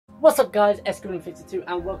What's up guys, Calen52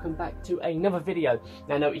 and welcome back to another video.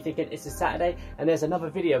 Now I know what you're thinking, it's a Saturday and there's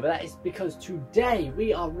another video, but that is because today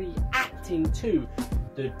we are reacting to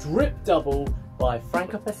the Drip Double by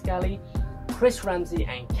Franco Pascali, Chris Ramsay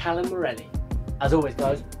and Calen Morelli. As always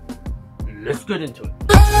guys, let's get into it.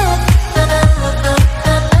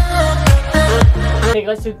 Okay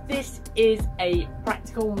guys, so this is a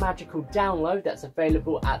practical magical download that's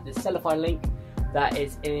available at the Sellify link that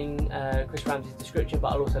is in Chris Ramsay's description,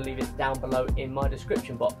 but I'll also leave it down below in my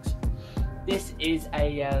description box. This is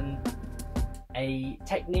a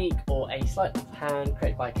technique or a sleight of hand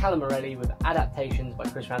created by Calen Morelli with adaptations by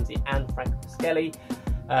Chris Ramsay and Franco Pascali.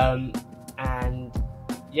 And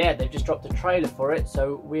yeah, they've just dropped a trailer for it,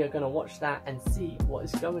 so we are going to watch that and see what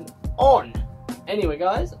is going on. Anyway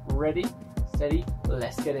guys, ready, steady,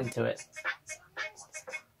 let's get into it.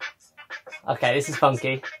 Okay, this is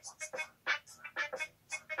funky.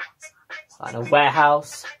 In a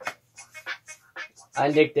warehouse. I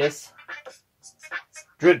dig this.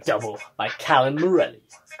 Drip Double by Calen Morelli.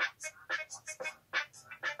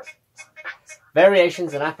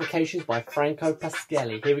 Variations and applications by Franco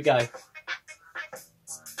Pascali. Here we go.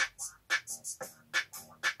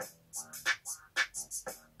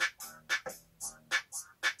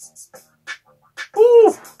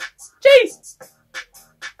 Ooh! Jeez!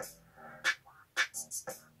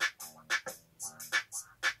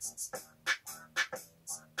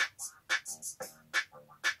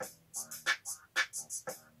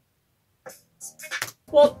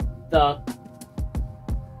 What the?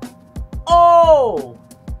 Oh!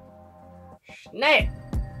 Snap!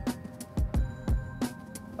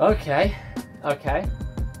 Okay, okay.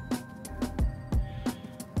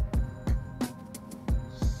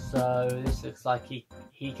 So this looks like he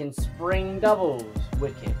can spring doubles.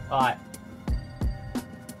 Wicked. Alright.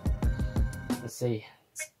 Let's see.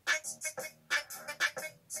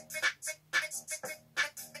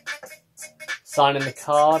 Signing the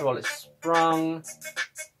card while it's sprung.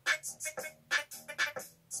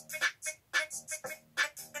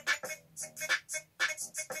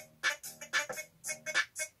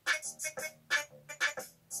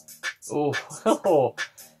 Oh,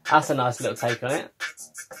 that's a nice little take on it.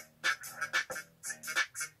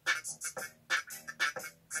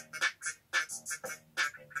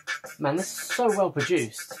 Man, this is so well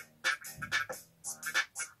produced.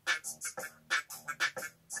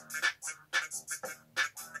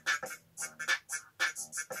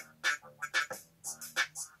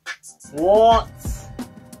 What?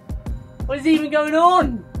 What is even going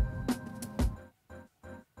on?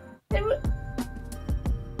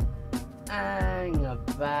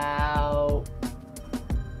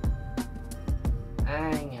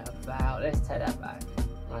 Hang about. Let's take that back.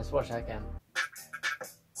 Let's watch that again.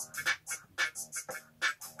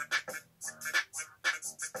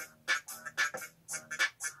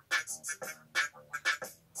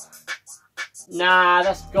 Nah,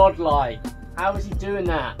 that's godlike. How is he doing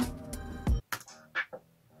that?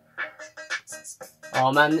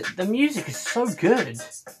 Oh man, the music is so good.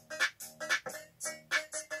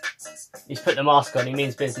 He's put the mask on, he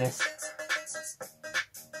means business.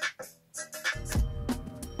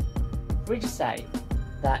 We just say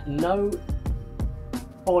that no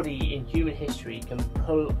body in human history can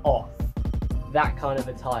pull off that kind of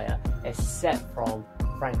attire except from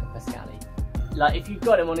Franco Pascali. Like, if you've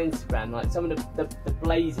got him on Instagram, like some of the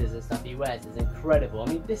blazers and stuff he wears is incredible. I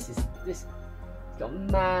mean, this he's got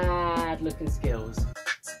mad looking skills.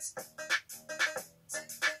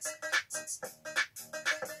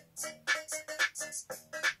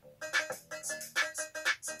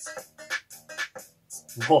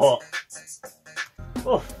 What?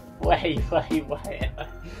 Oh, wait.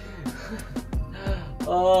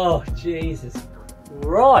 Oh, Jesus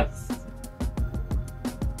Christ.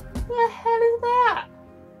 What the hell is that?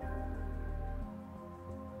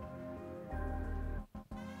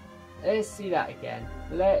 Let's see that again.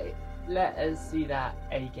 Let us see that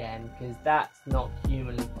again, because that's not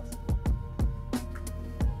humanly possible.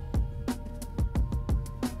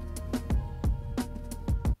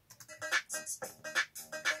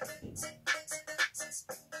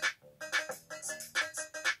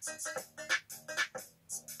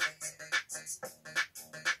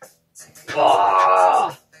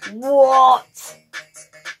 Oh, what?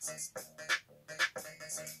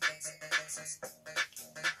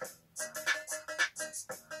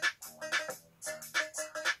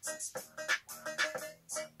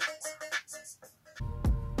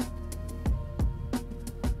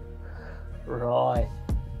 Right.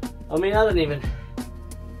 I mean, I don't even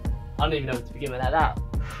know where to begin with that.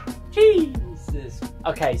 Jesus.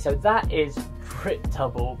 Okay, so that is Drip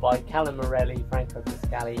Double by Calen Morelli, Franco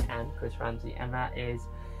Pascali and Chris Ramsay, and that is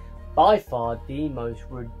by far the most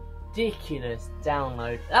ridiculous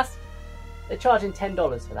download. They're charging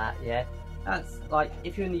 $10 for that, yeah? That's like,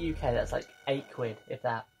 if you're in the UK, that's like £8, if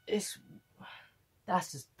that.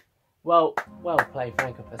 That's just, well played,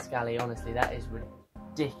 Franco Pascali. Honestly, that is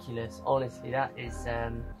ridiculous. Honestly, that is,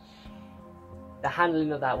 the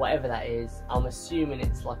handling of that, whatever that is, I'm assuming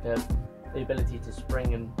it's like the ability to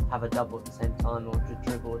spring and have a double at the same time, or to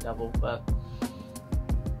dribble a double, but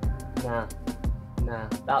nah,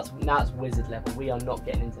 that's wizard level. We are not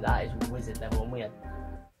getting into that. It's wizard level, and we are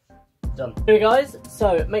done. Anyway guys,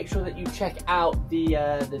 so make sure that you check out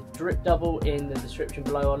the Drip Double in the description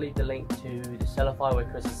below. I'll leave the link to the Sellify where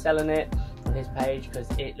Chris is selling it on his page, because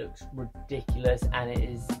it looks ridiculous and it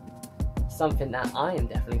is something that I am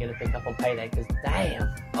definitely going to pick up on payday, because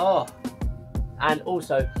damn, oh. And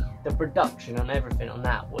also the production on everything on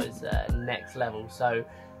that was next level, so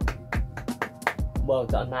well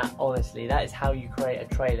done. That, honestly, that is how you create a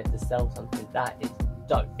trailer to sell something. That is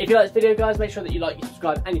dope. If you like this video guys, make sure that you like, you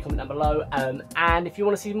subscribe and you comment down below, and if you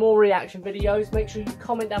want to see more reaction videos, make sure you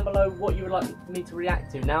comment down below what you would like me to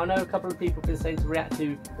react to. Now I know a couple of people have been saying to react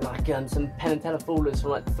to like some Penn and Teller folders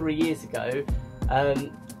from like 3 years ago.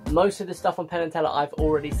 Most of the stuff on Penn and Teller I've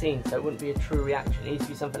already seen, so it wouldn't be a true reaction. It needs to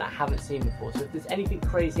be something I haven't seen before. So if there's anything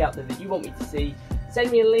crazy out there that you want me to see,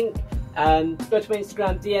 send me a link. Go to my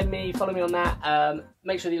Instagram, DM me, follow me on that.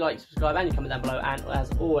 Make sure that you like, subscribe and you comment down below, and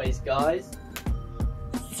as always guys,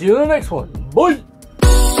 see you in the next one. Bye!